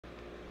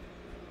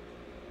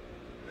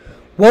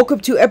Welcome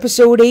to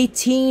episode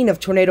 18 of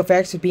Tornado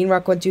Facts with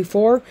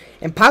Beanrock124,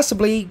 and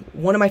possibly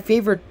one of my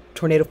favorite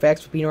Tornado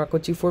Facts with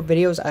Beanrock124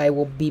 videos I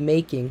will be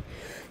making.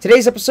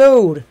 Today's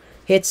episode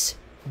hits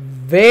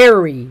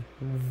very,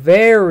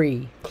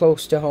 very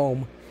close to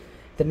home.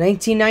 The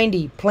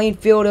 1990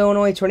 Plainfield,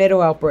 Illinois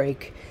tornado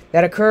outbreak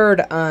that occurred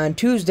on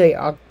Tuesday,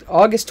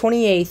 August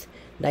 28th,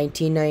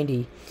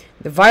 1990.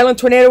 The violent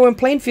tornado in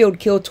Plainfield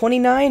killed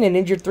 29 and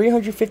injured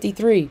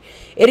 353.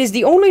 It is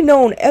the only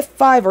known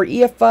F5 or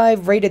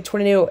EF5 rated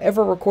tornado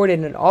ever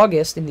recorded in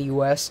August in the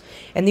U.S.,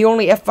 and the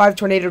only F5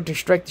 tornado to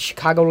strike the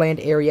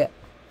Chicagoland area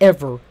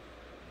ever.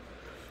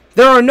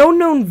 There are no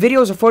known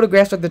videos or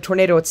photographs of the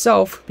tornado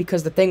itself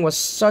because the thing was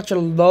such a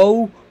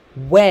low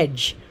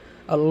wedge,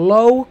 a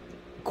low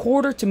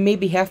quarter to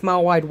maybe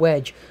half-mile wide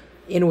wedge,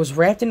 and it was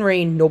wrapped in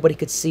rain. Nobody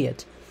could see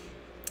it.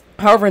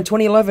 However, in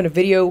 2011, a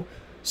video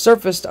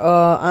surfaced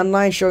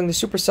online showing the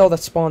supercell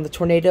that spawned the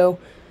tornado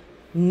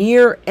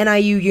near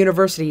NIU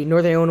University,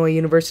 Northern Illinois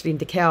University in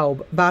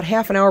DeKalb, about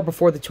half an hour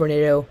before the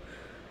tornado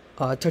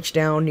touched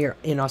down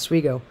in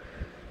Oswego.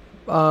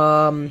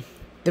 The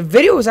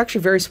video was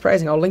actually very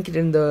surprising. I'll link it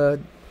in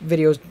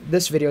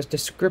this video's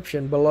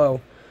description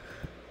below,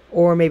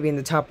 or maybe in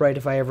the top right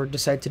if I ever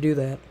decide to do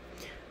that.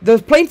 The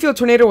Plainfield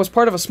tornado was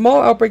part of a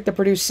small outbreak that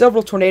produced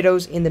several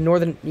tornadoes in the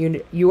northern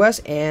U.S.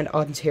 and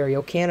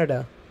Ontario,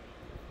 Canada.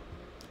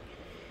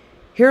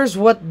 Here's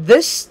what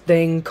this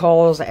thing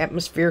calls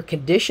atmospheric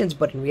conditions,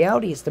 but in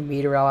reality it's the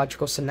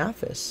meteorological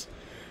synopsis.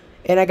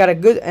 And I got a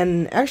good,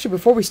 and actually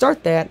before we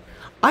start that,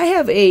 I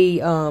have a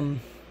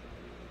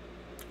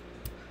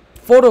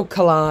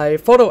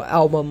photo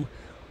album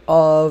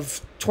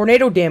of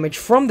tornado damage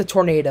from the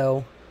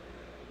tornado,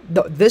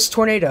 this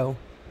tornado.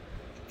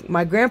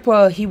 My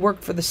grandpa, he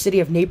worked for the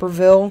city of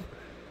Naperville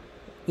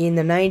in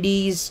the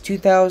 90s,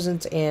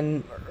 2000s,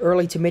 and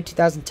early to mid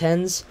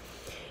 2010s.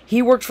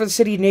 He worked for the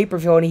city of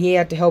Naperville, and he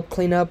had to help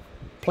clean up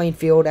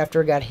Plainfield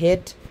after it got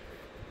hit.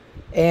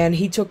 And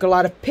he took a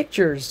lot of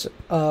pictures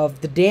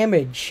of the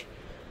damage,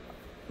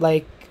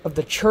 like of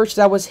the church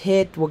that was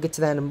hit. We'll get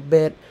to that in a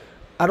bit.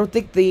 I don't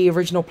think the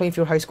original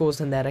Plainfield High School was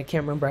in that. I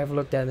can't remember. I haven't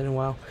looked at it in a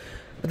while.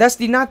 But that's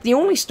not the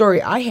only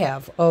story I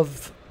have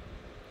of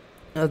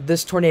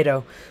this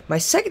tornado. The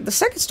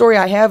second story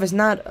I have is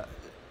not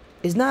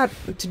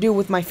to do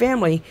with my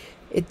family.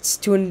 It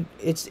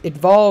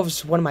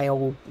involves one of my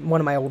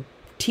old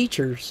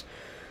teachers.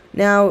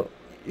 Now,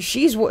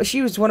 she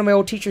was one of my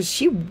old teachers.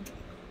 She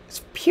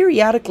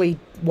periodically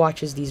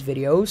watches these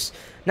videos.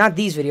 Not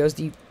these videos,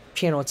 the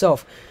channel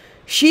itself.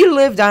 She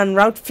lived on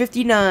Route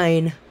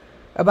 59,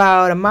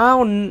 about a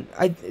mile.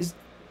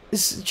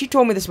 She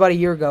told me this about a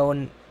year ago,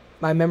 and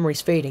my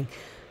memory's fading.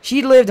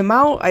 She lived a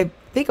mile, I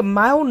think a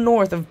mile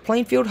north of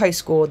Plainfield High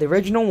School, the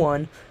original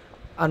one,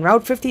 on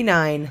Route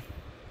 59.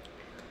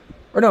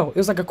 Or no, it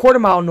was like a quarter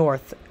mile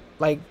north,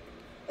 like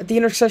at the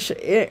intersection.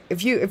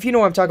 If you know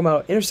what I'm talking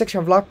about,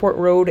 intersection of Lockport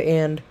Road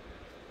and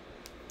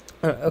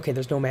okay,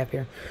 there's no map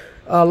here.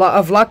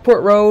 Of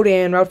Lockport Road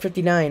and Route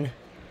 59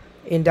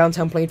 in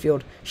downtown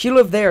Plainfield. She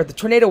lived there. The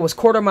tornado was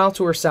quarter mile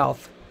to her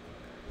south,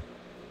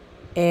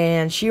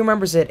 and she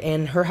remembers it.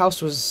 And her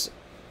house was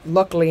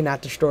luckily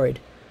not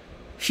destroyed.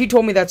 She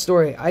told me that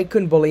story. I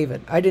couldn't believe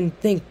it. I didn't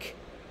think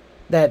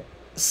that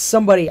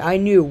somebody I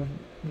knew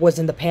was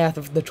in the path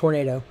of the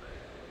tornado.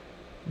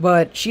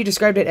 But she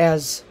described it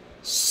as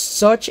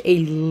such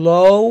a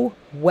low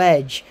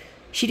wedge.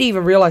 She didn't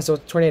even realize it was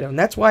a tornado. And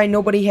that's why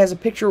nobody has a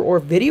picture or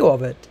video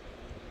of it.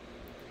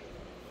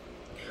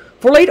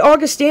 For late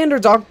August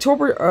standards,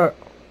 October...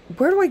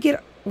 where do I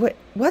get...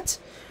 What?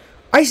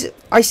 I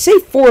say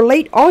for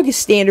late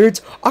August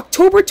standards,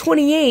 October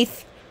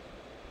 28th...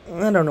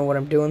 I don't know what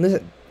I'm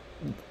doing.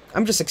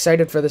 I'm just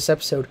excited for this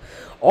episode.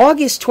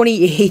 August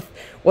 28th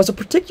was a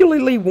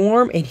particularly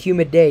warm and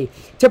humid day.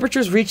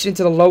 Temperatures reached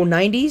into the low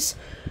 90s,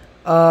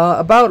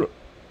 about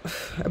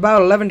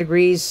 11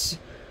 degrees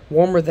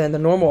warmer than the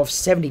normal of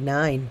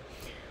 79.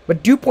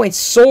 But dew points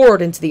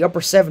soared into the upper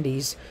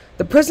 70s.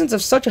 The presence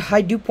of such a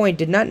high dew point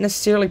did not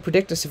necessarily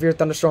predict a severe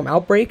thunderstorm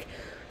outbreak.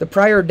 The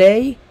prior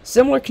day,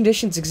 similar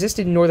conditions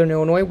existed in northern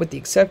Illinois with the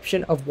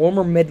exception of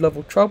warmer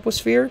mid-level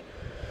troposphere.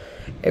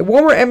 A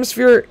warmer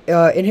atmosphere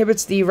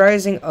inhibits the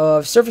rising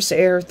of surface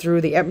air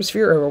through the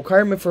atmosphere, a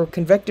requirement for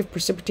convective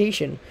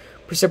precipitation.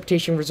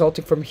 Precipitation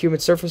resulting from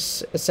humid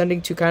surface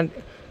ascending to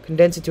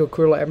condense into a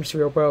cooler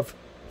atmosphere above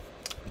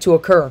to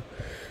occur.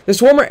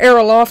 This warmer air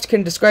aloft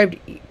can describe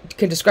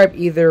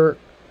either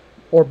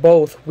or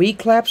both weak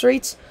collapse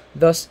rates,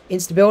 thus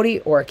instability,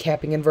 or a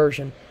capping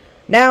inversion.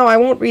 Now, I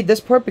won't read this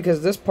part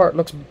because this part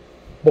looks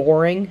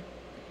boring.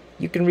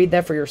 You can read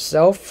that for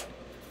yourself.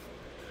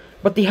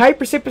 But the high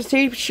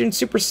precipitation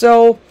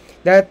supercell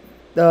that,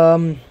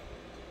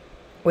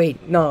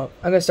 wait, no,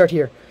 I'm going to start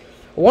here.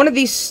 One of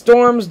these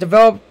storms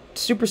developed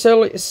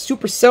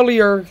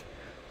supercellular,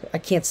 I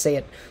can't say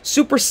it,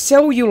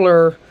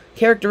 supercellular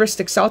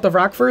characteristics south of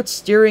Rockford,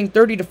 steering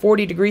 30 to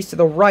 40 degrees to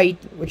the right,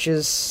 which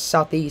is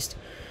southeast.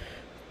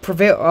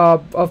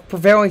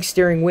 prevailing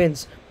steering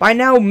winds. By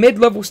now,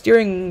 mid-level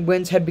steering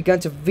winds had begun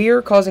to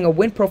veer, causing a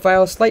wind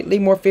profile slightly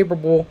more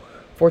favorable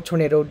for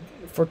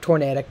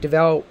tornadic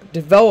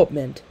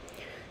development.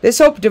 This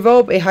helped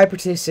develop a high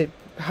precipitation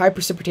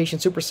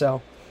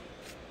supercell.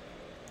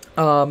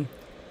 I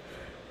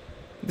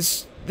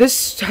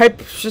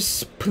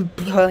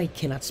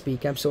cannot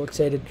speak. I'm so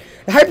excited.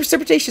 The high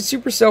precipitation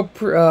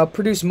supercell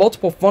produced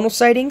multiple funnel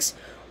sightings,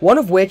 one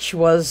of which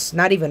was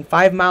not even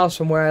 5 miles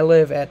from where I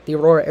live at the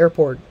Aurora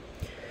Airport.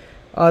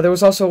 There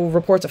was also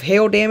reports of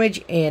hail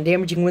damage and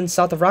damaging winds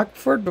south of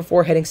Rockford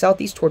before heading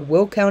southeast toward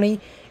Will County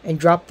and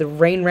dropped the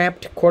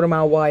rain-wrapped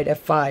quarter-mile wide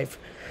F5.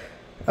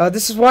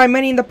 This is why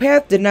many in the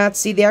path did not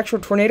see the actual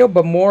tornado,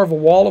 but more of a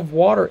wall of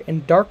water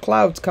and dark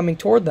clouds coming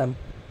toward them,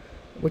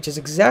 which is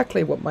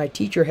exactly what my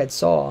teacher had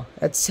saw.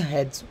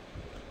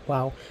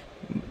 Wow.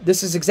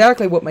 This is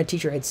exactly what my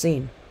teacher had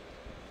seen.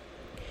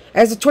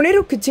 As the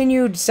tornado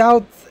continued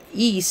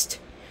southeast,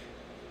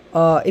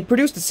 it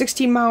produced a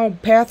 16-mile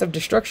path of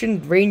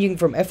destruction ranging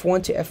from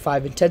F1 to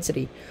F5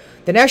 intensity.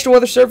 The National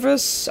Weather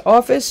Service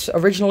office,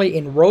 originally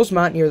in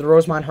Rosemont near the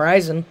Rosemont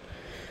horizon,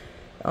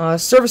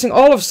 servicing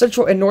all of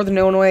central and northern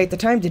Illinois at the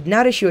time, did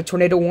not issue a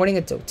tornado warning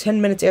until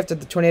 10 minutes after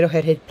the tornado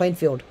had hit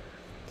Plainfield.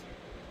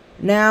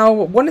 Now,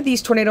 one of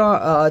these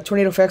tornado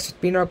facts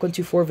with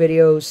Beanrock124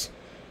 videos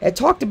had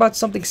talked about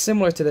something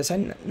similar to this.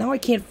 Now I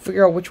can't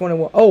figure out which one it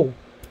was. Oh,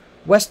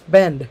 West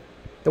Bend.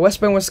 The West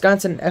Bend,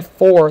 Wisconsin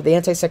F4, the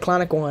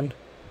anticyclonic one.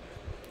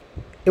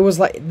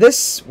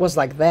 This was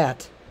like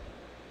that,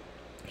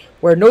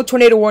 where no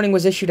tornado warning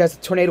was issued as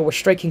the tornado was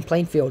striking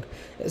Plainfield,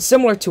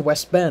 similar to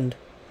West Bend.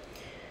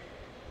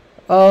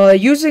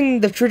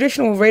 Using the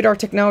traditional radar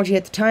technology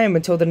at the time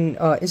until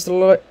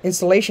the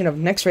installation of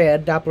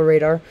NexRad Doppler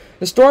radar,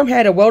 the storm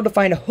had a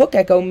well-defined hook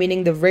echo,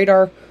 meaning the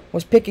radar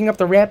was picking up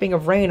the wrapping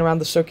of rain around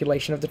the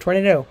circulation of the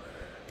tornado,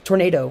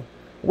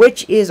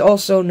 which is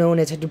also known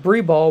as a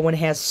debris ball when it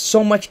has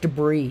so much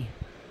debris.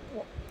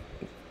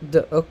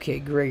 Okay,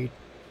 great.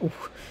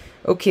 Oof.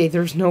 Okay,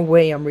 there's no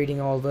way I'm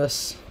reading all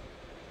this.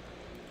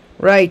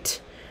 Right,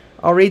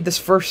 I'll read this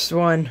first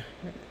one.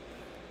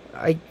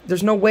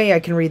 There's no way I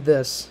can read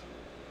this.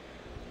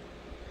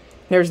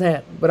 There's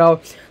that.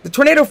 But the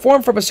tornado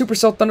formed from a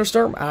supercell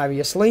thunderstorm,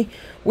 obviously,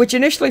 which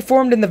initially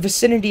formed in the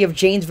vicinity of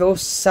Janesville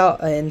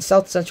in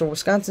south-central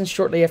Wisconsin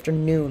shortly after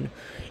noon.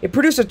 It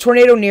produced a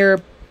tornado near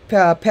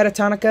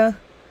Petatonica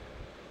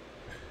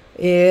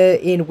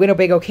in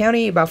Winnebago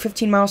County, about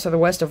 15 miles to the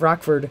west of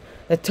Rockford,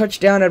 that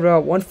touched down at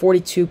about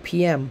 1:42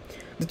 p.m.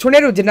 The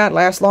tornado did not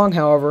last long,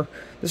 however.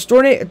 The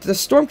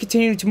storm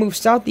continued to move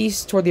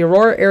southeast toward the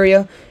Aurora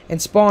area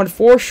and spawned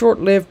 4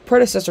 short-lived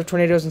predecessor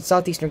tornadoes in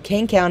southeastern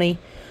Kane County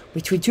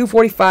between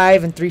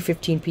 2:45 and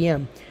 3:15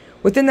 p.m.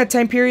 Within that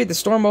time period, the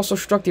storm also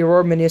struck the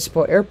Aurora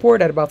Municipal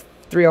Airport at about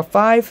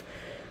 3:05,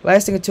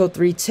 lasting until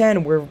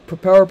 3:10, where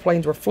propeller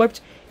planes were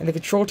flipped and the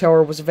control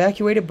tower was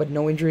evacuated, but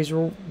no injuries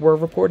were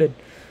reported.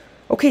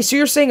 Okay, so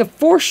you're saying if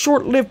 4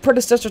 short-lived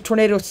predecessor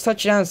tornadoes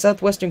touched down in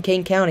southwestern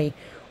Kane County.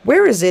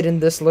 Where is it in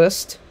this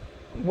list?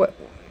 What?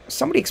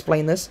 Somebody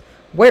explain this.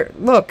 Where?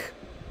 Look,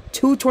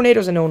 2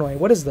 tornadoes in Illinois.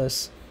 What is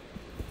this?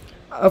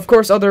 Of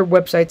course, other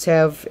websites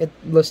have it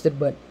listed,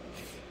 but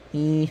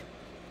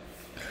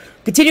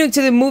continuing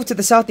to the move to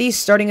the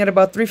southeast, starting at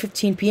about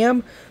 3:15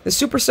 p.m., the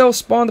supercell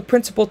spawned the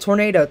principal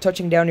tornado,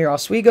 touching down near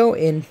Oswego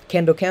in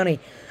Kendall County.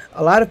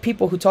 A lot of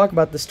people who talk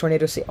about this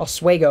tornado say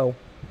Oswego.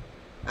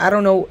 I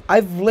don't know.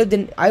 I've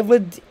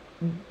lived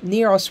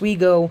near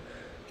Oswego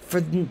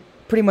for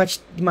pretty much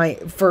my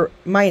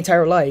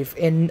entire life,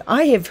 and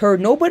I have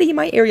heard nobody in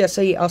my area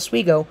say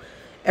Oswego.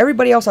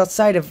 Everybody else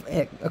outside of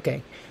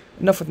okay,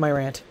 enough with my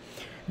rant.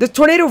 The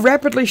tornado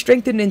rapidly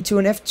strengthened into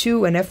an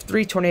F2 and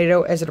F3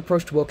 tornado as it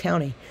approached Will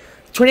County.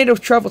 The tornado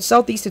traveled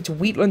southeast into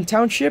Wheatland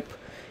Township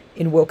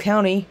in Will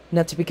County,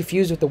 not to be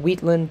confused with the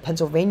Wheatland,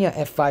 Pennsylvania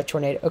F5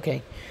 tornado.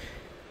 Okay,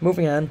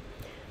 moving on.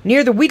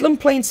 Near the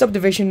Wheatland Plains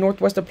subdivision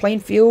northwest of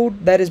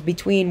Plainfield, that is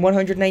between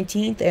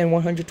 119th and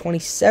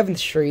 127th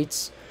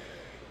Streets.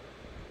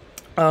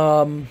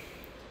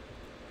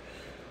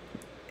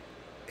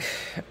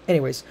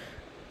 Anyways.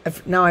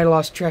 Now I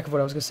lost track of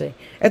what I was going to say.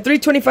 At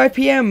 3:25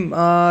 p.m.,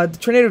 the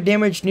tornado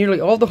damaged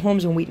nearly all the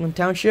homes in Wheatland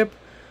Township,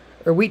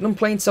 or Wheatland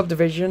Plains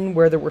subdivision,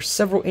 where there were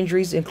several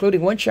injuries,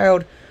 including one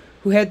child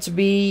who had to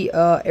be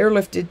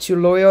airlifted to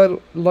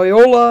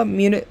Loyola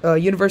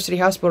University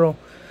Hospital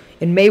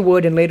in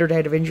Maywood and later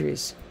died of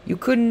injuries. You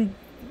couldn't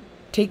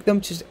take them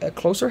to a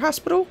closer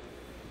hospital?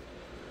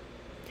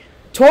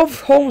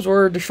 12 homes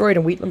were destroyed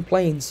in Wheatland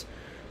Plains.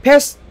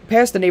 Past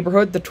the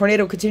neighborhood, the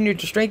tornado continued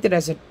to strengthen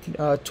as it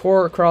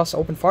tore across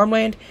open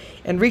farmland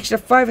and reached a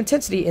 5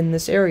 intensity in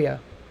this area.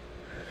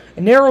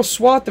 A narrow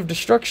swath of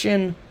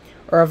destruction,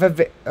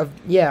 a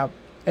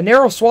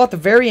narrow swath of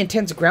very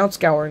intense ground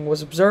scouring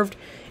was observed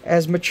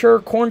as mature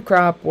corn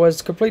crop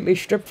was completely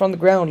stripped from the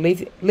ground,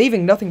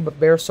 leaving nothing but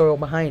bare soil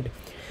behind.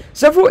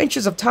 Several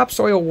inches of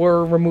topsoil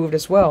were removed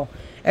as well.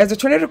 As the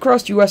tornado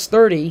crossed US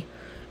 30,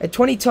 a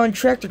 20-ton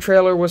tractor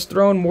trailer was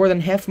thrown more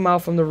than half a mile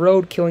from the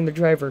road, killing the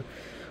driver.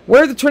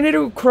 Where the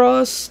tornado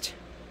crossed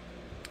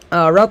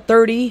Route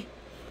 30,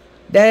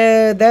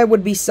 that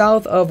would be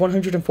south of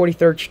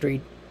 143rd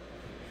Street.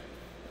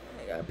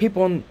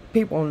 People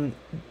in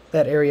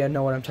that area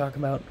know what I'm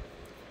talking about.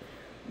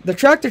 The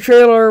tractor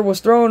trailer was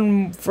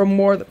thrown from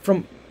more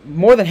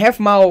than half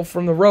a mile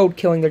from the road,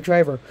 killing their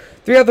driver.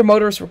 3 other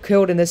motorists were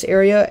killed in this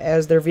area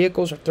as their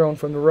vehicles were thrown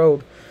from the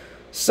road.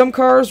 Some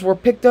cars were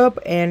picked up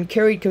and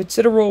carried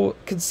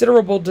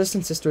considerable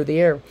distances through the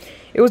air.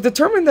 It was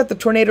determined that the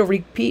tornado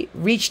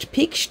reached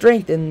peak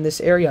strength in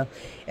this area,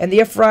 and the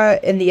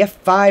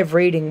F5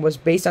 rating was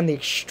based on the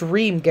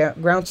extreme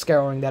ground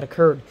scouring that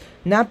occurred,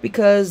 not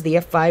because the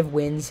F5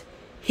 winds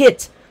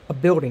hit a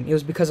building. It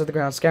was because of the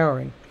ground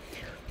scouring.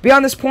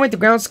 Beyond this point, the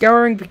ground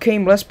scouring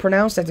became less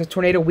pronounced as the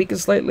tornado weakened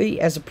slightly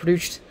as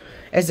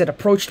it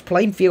approached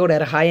Plainfield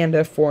at a high-end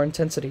F4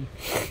 intensity.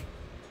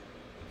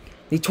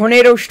 The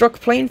tornado struck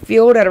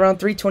Plainfield at around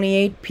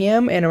 3:28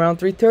 p.m. and around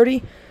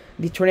 3:30.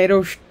 The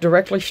tornado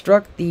directly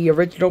struck the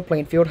original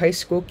Plainfield High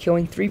School,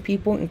 killing 3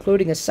 people,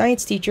 including a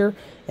science teacher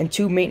and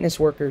 2 maintenance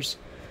workers.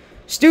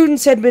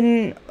 Students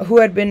who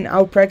had been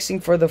out practicing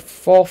for the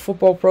fall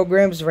football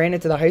programs ran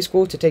into the high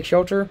school to take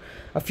shelter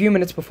a few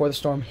minutes before the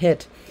storm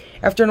hit.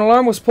 After an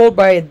alarm was pulled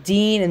by a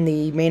dean in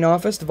the main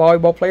office, the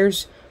volleyball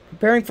players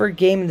preparing for a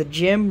game in the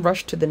gym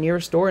rushed to the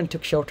nearest door and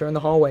took shelter in the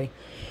hallway.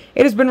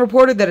 It has been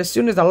reported that as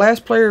soon as the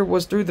last player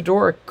was through the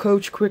door, a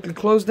coach quickly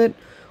closed it,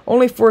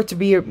 only for it to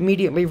be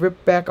immediately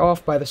ripped back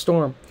off by the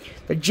storm.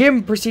 The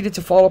gym proceeded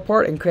to fall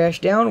apart and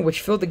crash down, which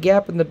filled the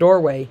gap in the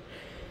doorway.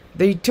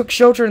 They took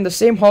shelter in the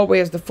same hallway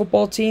as the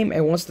football team,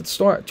 and once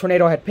the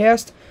tornado had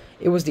passed,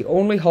 it was the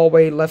only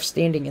hallway left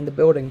standing in the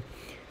building.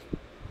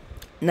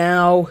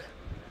 Now,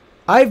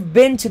 I've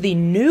been to the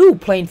new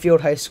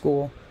Plainfield High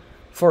School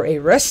for a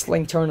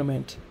wrestling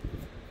tournament.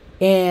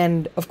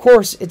 And, of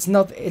course, it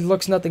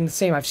looks nothing the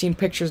same. I've seen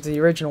pictures of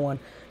the original one.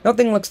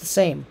 Nothing looks the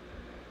same.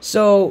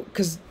 So,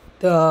 because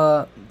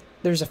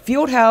there's a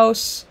field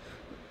house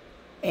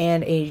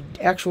and a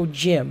actual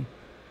gym.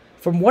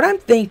 From what I'm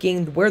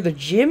thinking, where the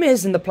gym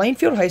is in the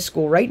Plainfield High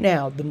School right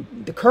now,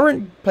 the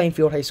current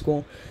Plainfield High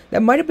School,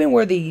 that might have been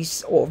where the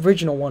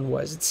original one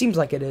was. It seems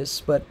like it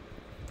is, but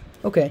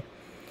okay.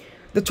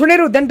 The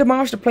tornado then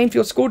demolished the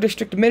Plainfield School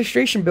District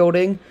Administration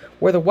Building,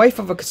 where the wife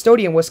of a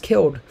custodian was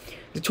killed.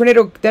 The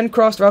tornado then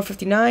crossed Route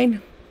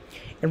 59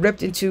 and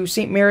ripped into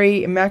St.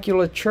 Mary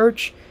Immaculate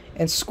Church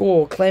and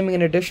School, claiming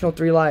an additional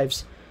 3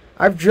 lives.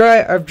 I've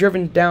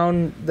driven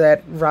down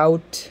that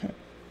route,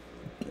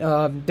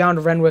 down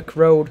to Renwick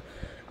Road.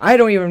 I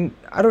don't even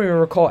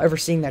recall ever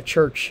seeing that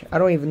church. I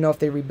don't even know if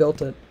they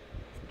rebuilt it.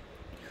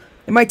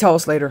 They might tell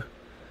us later.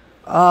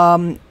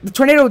 The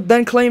tornado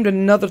then claimed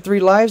another 3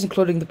 lives,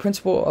 including the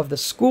principal of the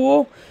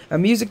school, a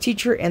music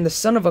teacher, and the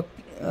son of a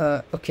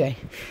okay,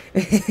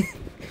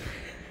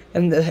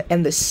 and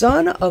the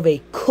son of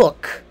a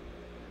cook,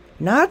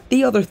 not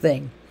the other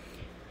thing.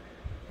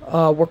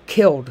 Were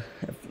killed.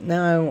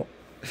 Now,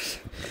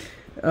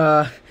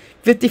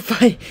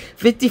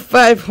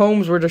 55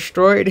 homes were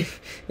destroyed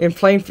in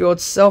Plainfield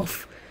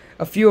itself,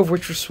 a few of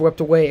which were swept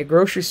away. A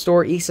grocery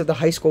store east of the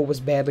high school was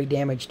badly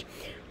damaged.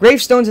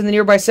 Gravestones in the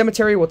nearby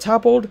cemetery were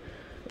toppled.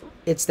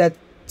 It's that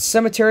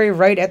cemetery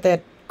right at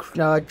that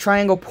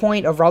triangle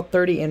point of Route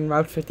 30 and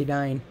Route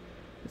 59.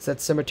 It's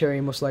that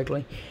cemetery, most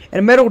likely. And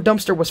a metal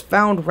dumpster was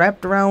found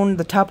wrapped around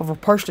the top of a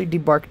partially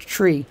debarked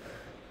tree.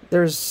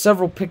 There's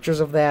several pictures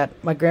of that.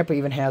 My grandpa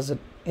even has it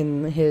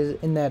in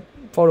that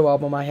photo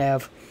album I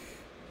have.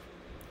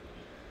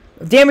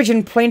 Damage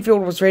in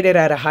Plainfield was rated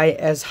at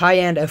as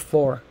high-end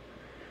F4.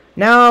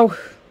 Now,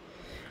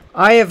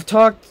 I have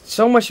talked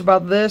so much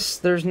about this,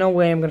 there's no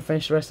way I'm going to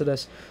finish the rest of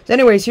this. So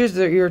anyways, here's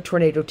your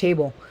tornado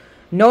table.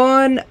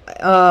 I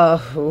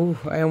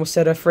almost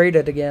said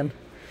F-rated again.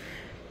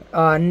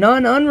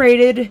 None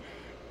unrated,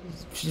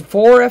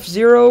 4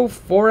 F0,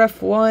 4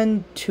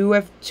 F1, 2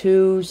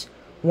 F2s,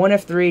 1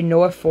 F3, no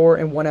F4,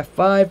 and 1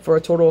 F5 for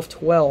a total of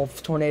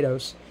 12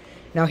 tornadoes.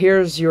 Now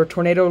here's your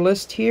tornado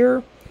list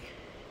here.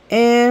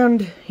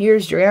 And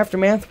here's your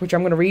aftermath, which I'm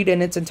going to read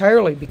in its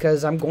entirety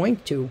because I'm going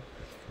to.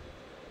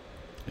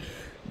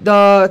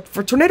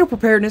 For tornado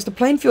preparedness, the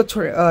Plainfield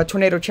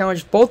tornado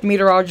challenged both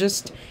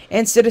meteorologists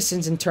and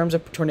citizens in terms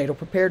of tornado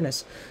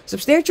preparedness.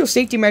 Substantial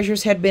safety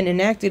measures had been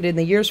enacted in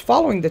the years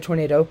following the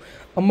tornado.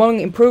 Among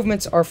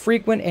improvements are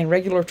frequent and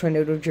regular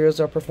tornado drills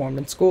are performed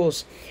in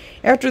schools.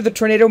 After the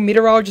tornado,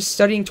 meteorologists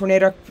studying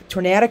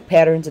tornadic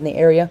patterns in the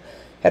area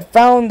had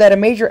found that a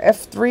major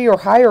F3 or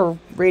higher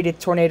rated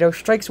tornado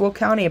strikes Will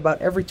County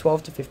about every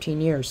 12 to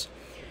 15 years.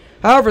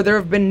 However, there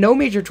have been no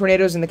major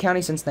tornadoes in the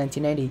county since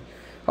 1990.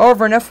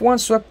 However, an F1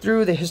 swept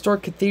through the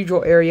historic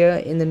cathedral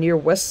area in the near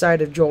west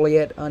side of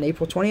Joliet on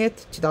April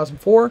 20th,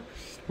 2004.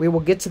 We will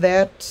get to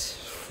that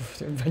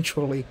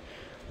eventually.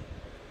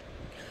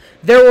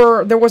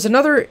 There was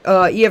another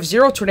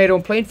EF0 tornado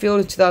in Plainfield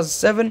in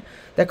 2007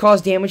 that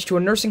caused damage to a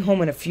nursing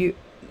home and a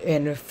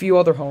few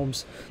other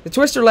homes. The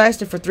twister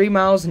lasted for 3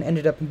 miles and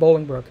ended up in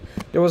Bolingbrook.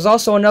 There was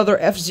also another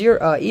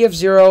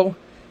EF0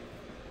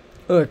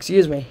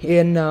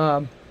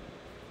 in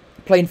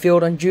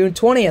Plainfield on June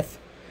 20th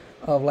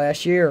of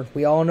last year.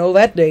 We all know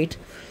that date.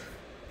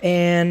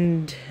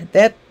 and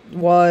that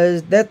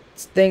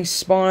thing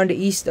spawned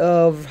east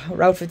of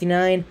Route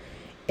 59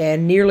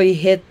 and nearly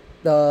hit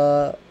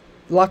the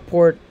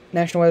Lockport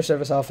National Weather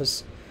Service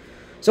office.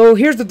 So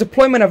here's the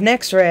deployment of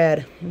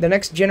NEXRAD, the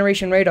next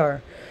generation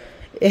radar.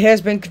 It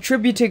has been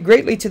contributed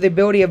greatly to the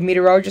ability of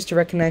meteorologists to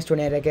recognize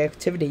tornadic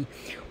activity.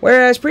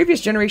 Whereas previous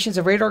generations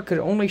of radar could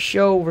only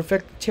show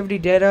reflectivity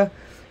data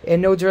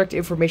and no direct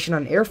information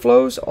on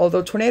airflows,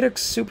 although tornadic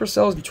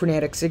supercells and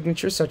tornadic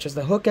signatures such as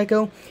the Hook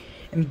echo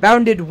and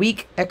bounded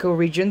weak echo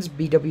regions,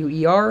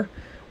 BWER,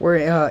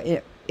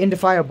 were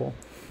indefinable.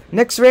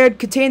 NEXRAD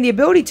contained the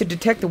ability to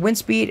detect the wind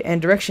speed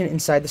and direction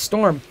inside the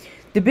storm.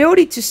 The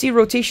ability to see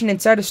rotation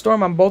inside a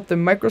storm on both the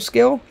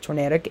microscale,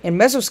 tornadic, and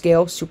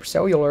mesoscale,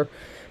 supercellular,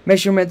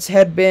 measurements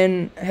had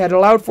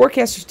allowed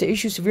forecasters to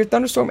issue severe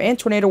thunderstorm and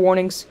tornado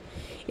warnings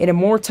in a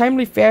more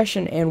timely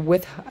fashion and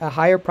with a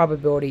higher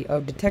probability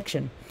of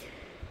detection.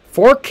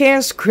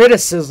 Forecast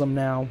criticism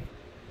now.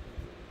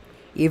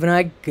 Even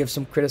I give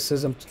some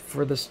criticism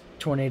for this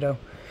tornado.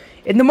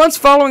 In the months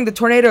following the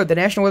tornado, the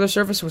National Weather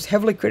Service was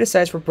heavily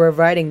criticized for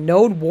providing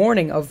no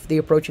warning of the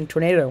approaching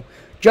tornado,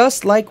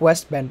 just like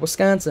West Bend,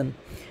 Wisconsin.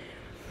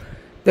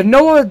 The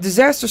NOAA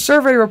Disaster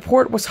Survey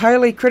Report was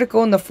highly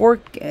critical in the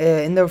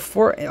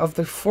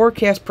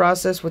forecast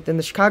process within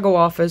the Chicago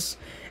office,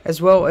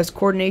 as well as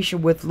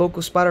coordination with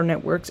local spotter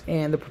networks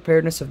and the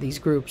preparedness of these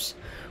groups.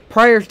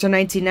 Prior to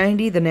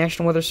 1990, the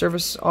National Weather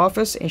Service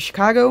office in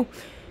Chicago,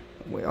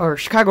 or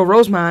Chicago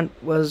Rosemont,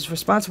 was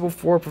responsible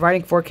for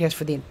providing forecasts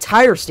for the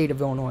entire state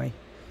of Illinois.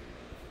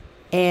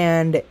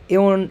 And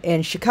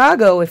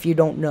Chicago, if you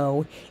don't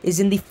know, is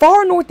in the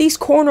far northeast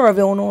corner of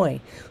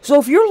Illinois.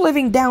 So if you're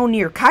living down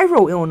near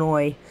Cairo,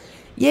 Illinois,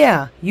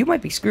 yeah, you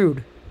might be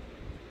screwed.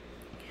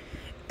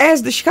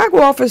 As the Chicago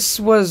office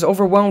was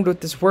overwhelmed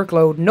with this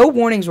workload, no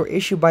warnings were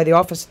issued by the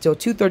office until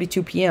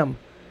 2:32 p.m.,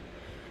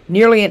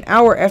 nearly an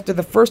hour after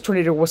the first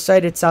tornado was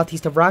sighted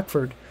southeast of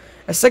Rockford.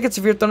 A second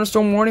severe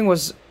thunderstorm warning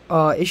was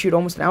issued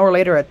almost an hour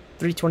later at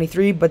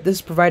 3:23, but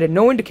this provided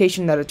no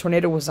indication that a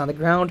tornado was on the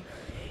ground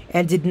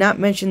and did not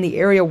mention the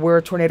area where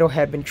a tornado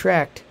had been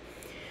tracked.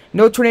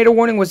 No tornado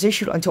warning was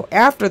issued until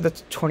after the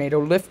tornado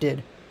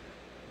lifted.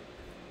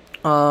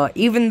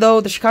 Even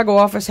though the Chicago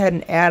office had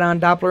an add-on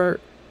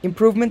Doppler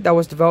improvement that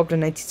was developed in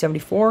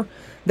 1974,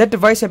 that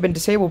device had been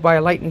disabled by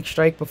a lightning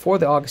strike before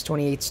the August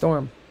 28th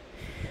storm.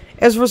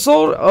 As a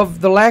result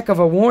of the lack of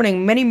a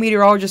warning, many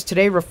meteorologists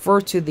today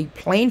refer to the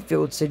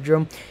Plainfield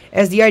syndrome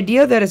as the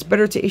idea that it's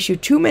better to issue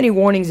too many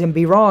warnings and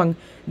be wrong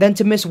than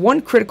to miss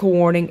one critical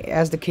warning,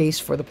 as the case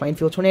for the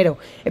Plainfield tornado.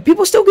 And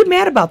people still get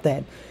mad about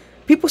that.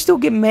 People still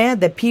get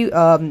mad that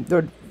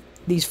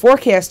these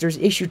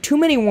forecasters issue too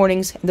many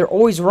warnings, and they're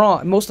always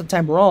wrong, most of the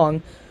time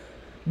wrong.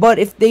 But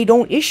if they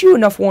don't issue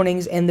enough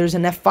warnings and there's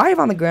an F5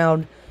 on the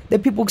ground,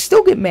 then people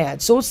still get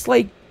mad. So it's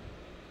like,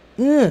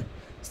 it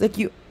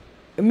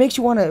makes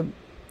you want to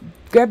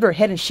grab their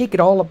head and shake it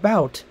all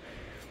about.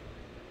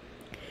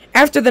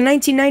 After the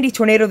 1990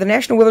 tornado, the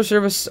National Weather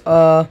Service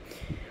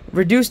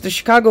reduced the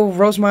Chicago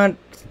Rosemont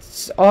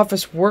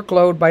office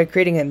workload by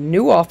creating a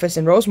new office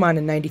in Rosemont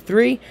in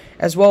 93,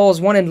 as well as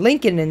one in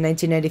Lincoln in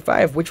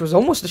 1995, which was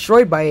almost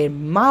destroyed by a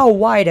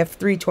mile-wide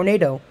F3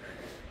 tornado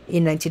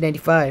in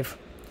 1995.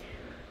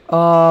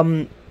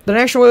 The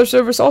National Weather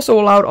Service also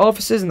allowed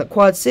offices in the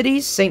Quad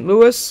Cities, St.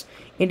 Louis,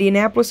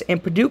 Indianapolis,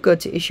 and Paducah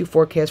to issue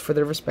forecasts for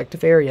their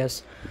respective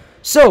areas.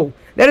 So,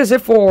 that is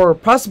it for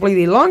possibly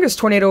the longest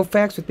tornado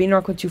facts with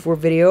Beanrock124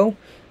 video.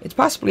 It's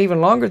possibly even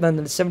longer than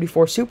the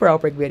 74 super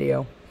outbreak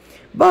video.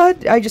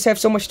 But I just have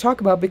so much to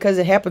talk about because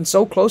it happened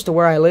so close to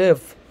where I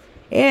live.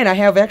 And I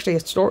have actually a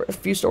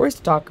few stories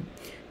to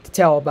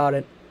tell about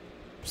it.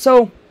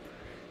 So,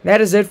 that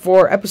is it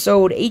for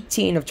episode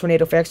 18 of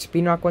Tornado Facts with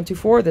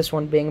Beanrock124. This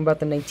one being about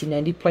the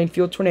 1990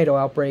 Plainfield tornado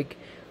outbreak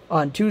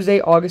on Tuesday,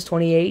 August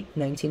 28,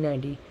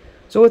 1990.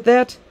 So with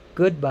that,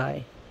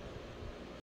 goodbye.